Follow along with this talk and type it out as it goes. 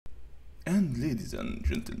And ladies and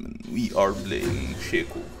gentlemen, we are playing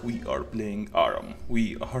Shaco, we are playing ARAM,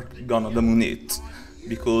 we are gonna dominate.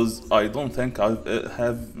 Because I don't think I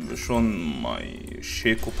have shown my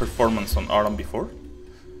Shaco performance on ARAM before.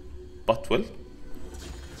 But well,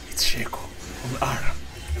 it's Shaco on ARAM.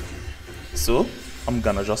 So, I'm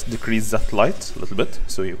gonna just decrease that light a little bit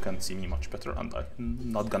so you can see me much better and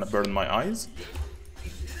I'm not gonna burn my eyes.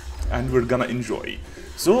 And we're gonna enjoy.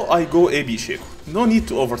 So I go AB Shaco. No need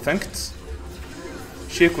to overthink it.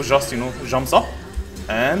 Shaco just, jumps up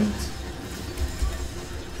and...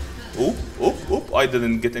 Oh, I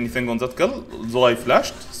didn't get anything on that kill, though I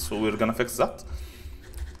flashed, so we're gonna fix that.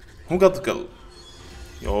 Who got the kill?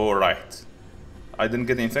 Alright. I didn't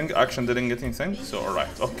get anything, Action didn't get anything, so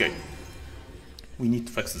alright, okay. We need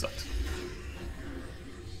to fix that.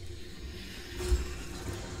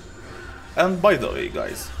 And by the way,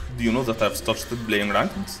 guys, do you know that I've started playing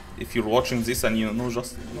ranked? If you're watching this and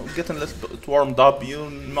just getting a little bit warmed up, you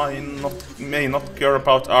may not care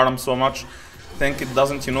about ARAM so much. Think it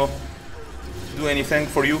doesn't, do anything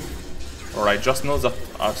for you. Alright, just know that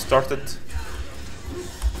I've started.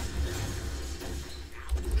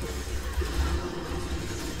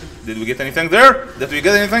 Did we get anything there? Did we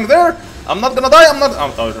get anything there? I'm not gonna die,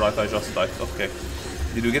 oh, right, I just died, okay.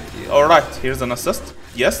 Did we get... Alright, here's an assist.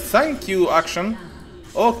 Yes, thank you, Action.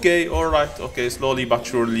 Okay, alright, okay, slowly but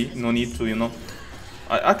surely. No need to,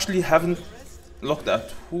 I actually haven't looked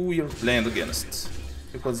at who you're playing against.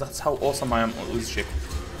 Because that's how awesome I am with Shaco.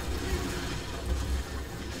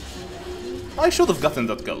 I should have gotten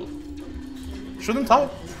that kill. Shouldn't I?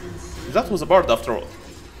 That was a bard after all.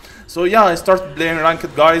 So yeah, I started playing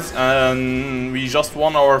ranked, guys, and we just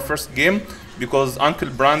won our first game because Uncle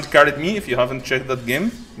Brand carried me. If you haven't checked that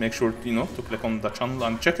game, make sure to click on the channel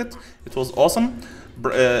and check it. It was awesome.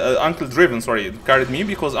 Uncle Draven, sorry, carried me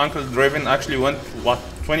because Uncle Draven actually went, what,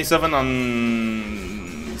 27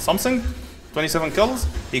 and something? 27 kills.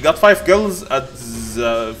 He got 5 kills at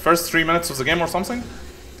the first 3 minutes of the game or something.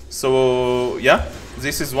 So yeah,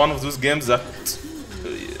 this is one of those games that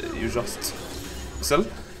you just sell.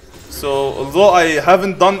 So although I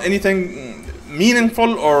haven't done anything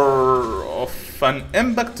meaningful or of an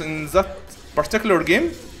impact in that particular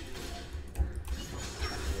game,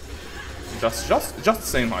 just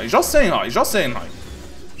saying hi, just saying hi.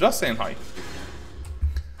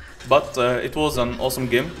 But it was an awesome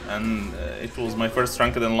game, and it was my first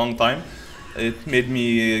ranked in a long time. It made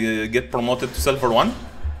me get promoted to Silver 1.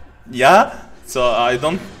 Yeah, so I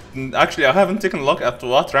haven't taken a look at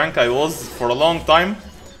what rank I was for a long time.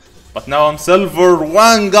 But now I'm Silver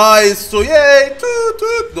 1, guys, so yay!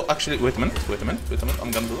 No, actually, wait a minute, I'm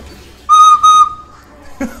gonna do it.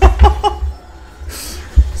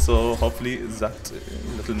 So hopefully that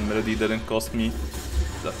little melody didn't cost me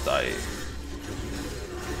that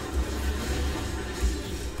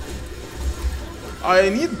I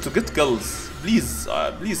need to get kills. Please,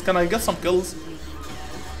 can I get some kills?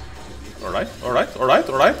 Alright.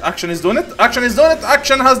 Action is doing it. Action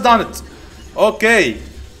has done it. Okay.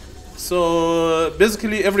 So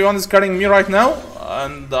basically everyone is carrying me right now,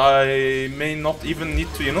 and I may not even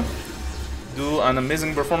need to, do an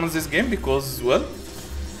amazing performance this game because, well,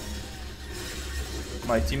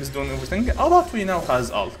 my team is doing everything. But we now has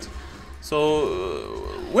ult. So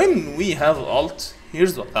when we have ult,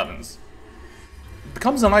 here's what happens. It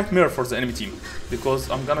becomes a nightmare for the enemy team because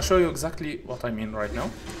I'm gonna show you exactly what I mean right now.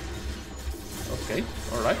 Okay,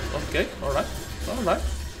 alright.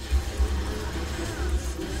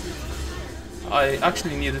 I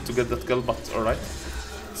actually needed to get that kill, but alright.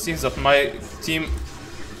 Seems that my team...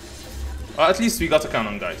 at least we got a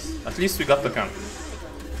cannon, guys. At least we got the cannon.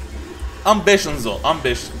 I'm patient though, I'm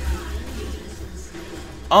patient.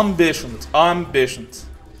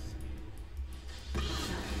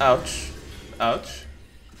 Ouch.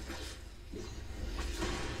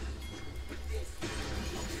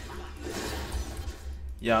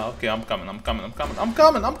 Yeah, okay, I'm coming.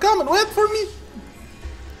 Wait for me.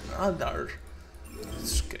 There.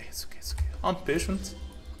 It's okay. I'm patient.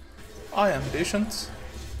 I am patient.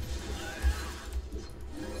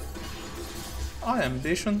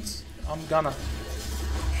 I'm gonna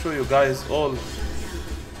show you guys all.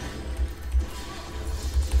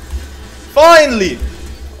 Finally!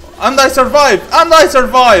 And I survived,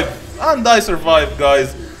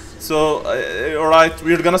 guys. So, alright,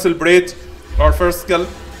 we're gonna celebrate our first kill.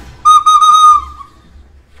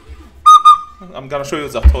 I'm gonna show you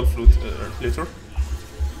that whole flute later.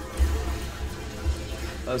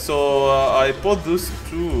 I put those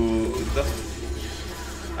two.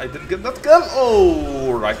 I didn't get that kill.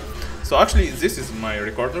 Oh, right. So actually, this is my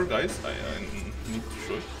recorder, guys. I need to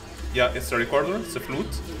show it. Yeah, it's a recorder, it's a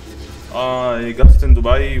flute. I got it in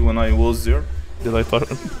Dubai when I was there. Did I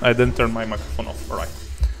turn? I didn't turn my microphone off. Alright.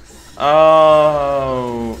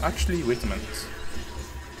 Actually, wait a minute.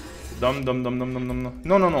 Dum dum dum dum dum dum.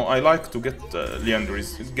 No. I like to get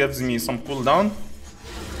legendaries. It gives me some cooldown.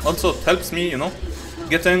 Also, it helps me, you know,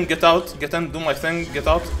 get in, get out, get in, do my thing, get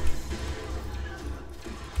out.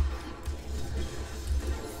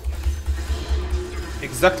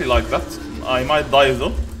 Exactly like that. I might die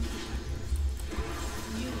though.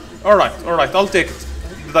 Alright, I'll take it.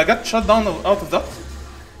 Did I get shut down out of that?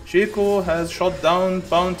 Shaco has shot down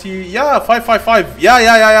bounty. Yeah, 555.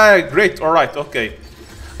 Yeah. Great. Alright, okay.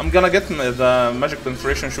 I'm gonna get the magic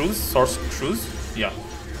penetration shoes, source shoes. Yeah.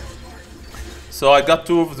 So I got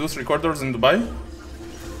 2 of those recorders in Dubai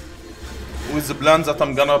with the plans that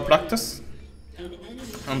I'm gonna practice.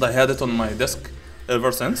 And I had it on my desk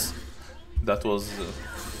ever since. That was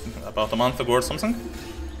about a month ago or something.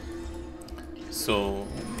 So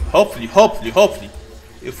hopefully,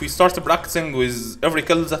 if we start practicing with every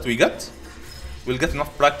kill that we get, we'll get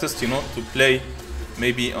enough practice, you know, to play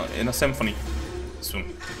maybe in a symphony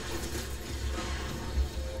soon.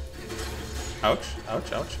 Ouch.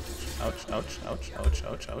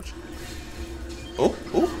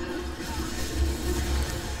 Oh.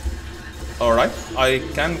 Alright, I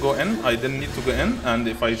can go in. I didn't need to go in, and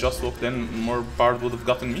if I just walked in, more bard would have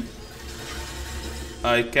gotten me.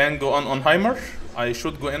 I can go on Heimer. I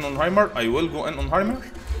should go in on Heimer. I will go in on Heimer.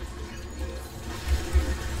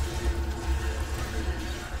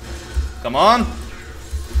 Come on!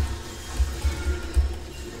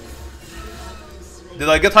 Did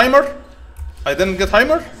I get Heimer? I didn't get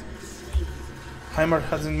Heimer? Heimer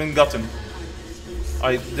hasn't been gotten.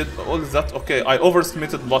 I did all that. Okay, I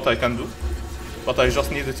overestimated what I can do. But I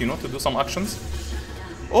just needed, you know, to do some actions.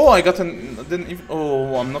 Oh, I got an... didn't even...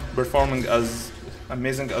 Oh, I'm not performing as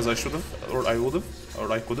amazing as I should have. Or I would have.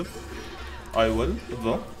 Or I could have. I will,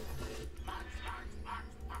 though.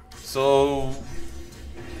 So...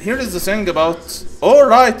 here is the thing about...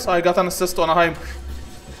 Alright, I got an assist on a Heimer.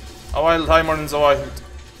 A wild Heimer in the wild.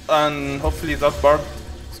 And hopefully that bard...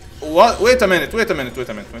 What? Wait a minute.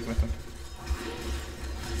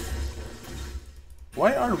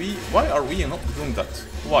 Why are we not doing that?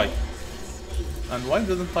 Why? And why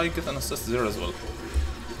didn't I get an assist there as well?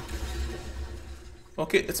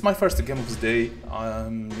 Okay, it's my first game of the day.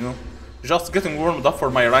 You know, just getting warmed up for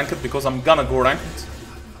my ranked because I'm gonna go ranked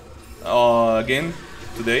again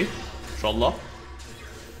today, inshallah.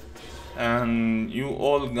 And you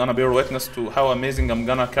all gonna bear witness to how amazing I'm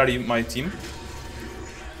gonna carry my team.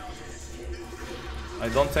 I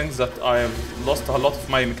don't think that I have lost a lot of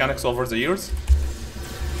my mechanics over the years.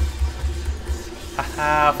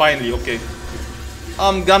 Haha, finally, okay.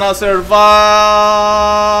 I'm gonna survive!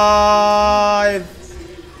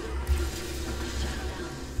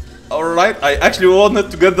 Alright, I actually wanted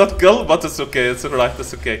to get that kill, but it's okay, it's alright,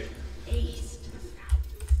 it's okay.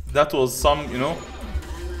 That was some, you know.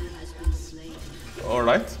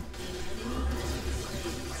 Alright.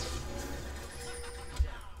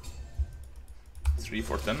 Three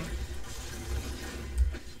for 10.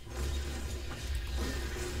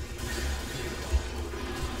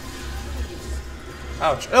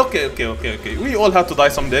 Ouch. Okay. We all have to die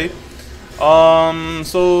someday.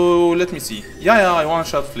 So let me see. Yeah, I want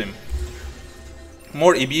to shout Flame.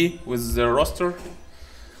 More EB with their roster.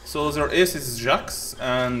 So their ace is Jax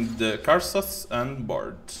and Karsus and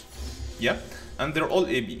Bard. Yeah, and they're all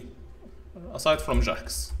AB. Aside from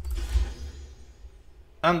Jax.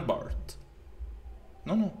 And Bard.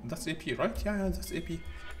 No, that's AP, right? Yeah, that's AP.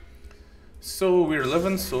 So we're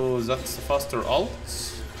 11, so that's a faster ult.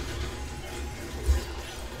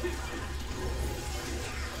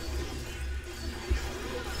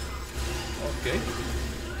 Okay.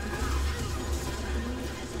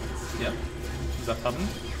 Yeah, that happened.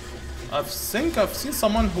 I think I've seen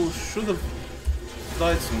someone who should have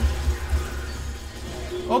died soon.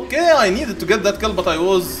 Okay, I needed to get that kill, but I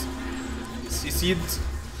was CC'd.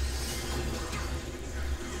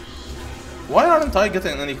 Why aren't I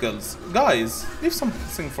getting any kills? Guys, leave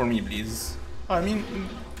something for me, please. I mean,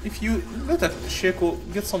 if you let a Shaco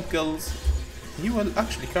get some kills, he will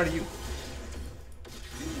actually carry you.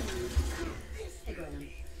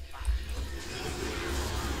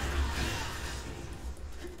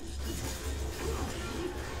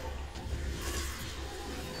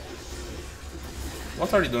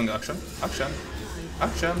 What are you doing, Action? Action.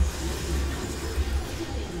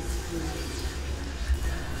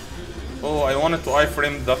 Oh, I wanted to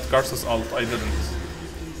iframe that Karsus ult. I didn't.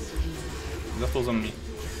 That was on me.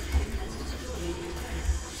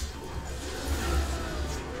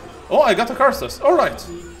 Oh, I got a Karsus. Alright.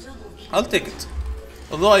 I'll take it.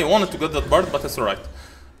 Although I wanted to get that Bard, but it's alright.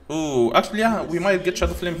 Ooh, actually, yeah, we might get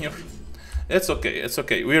Shadow Flame here. It's okay, it's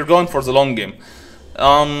okay. We're going for the long game.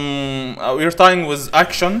 We're tying with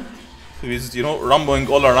Action, who is, you know, rumbling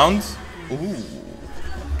all around. Ooh,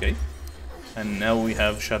 okay. And now we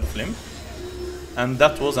have Shadow Flame. And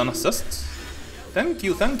that was an assist. Thank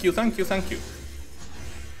you, thank you, thank you, thank you.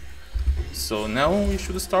 So now we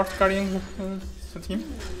should start carrying the team.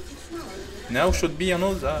 Now should be, you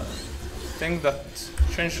know, the thing that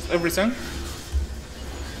changed everything.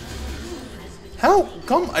 How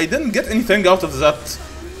come I didn't get anything out of that?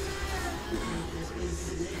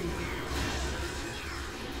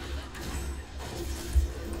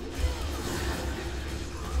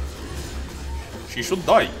 She should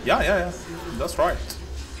die. Yeah. That's right.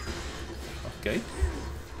 Okay.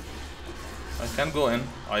 I can go in.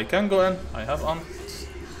 I can go in. I have ult.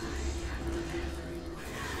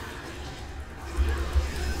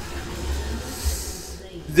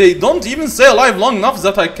 They don't even stay alive long enough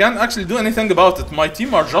that I can actually do anything about it. My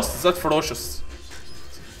team are just that ferocious.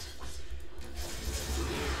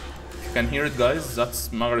 If you can hear it, guys,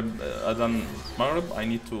 that's Maghrib, Adhan Maghrib. I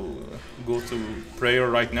need to go to prayer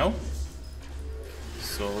right now.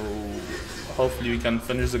 So hopefully we can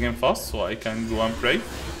finish the game fast so I can go and pray.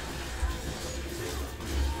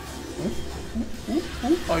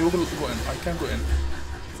 I will go in. I can go in.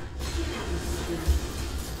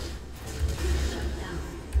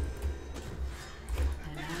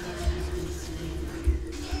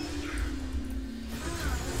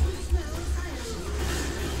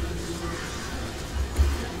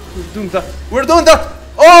 We're doing that. We're doing that.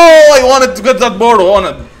 Oh, I wanted to get that board on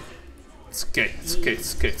it. It's okay. It's okay.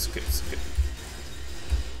 It's okay. It's okay. It's okay.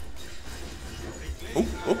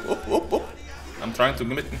 Oh. I'm trying to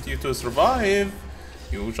commit you to survive.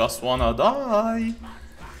 You just wanna die.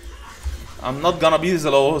 I'm not gonna be the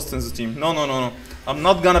lowest in the team. No. I'm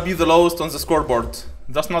not gonna be the lowest on the scoreboard.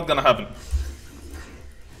 That's not gonna happen.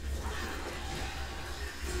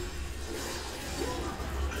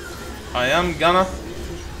 I am gonna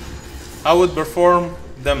outperform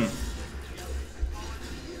them.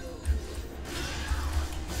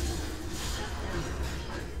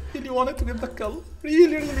 Really wanted to get the kill.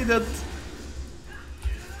 Really did.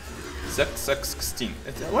 6-16.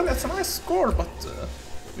 Well, it's a nice score, but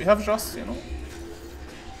we have just, you know,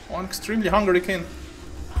 one extremely hungry king.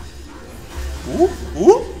 Ooh.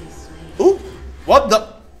 What the?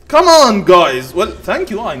 Come on, guys. Well, thank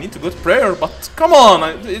you. I need to go to prayer, but come on.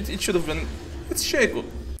 It should have been. It's Shaco.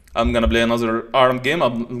 I'm gonna play another ARAM game.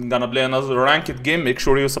 I'm gonna play another ranked game. Make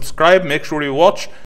sure you subscribe. Make sure you watch.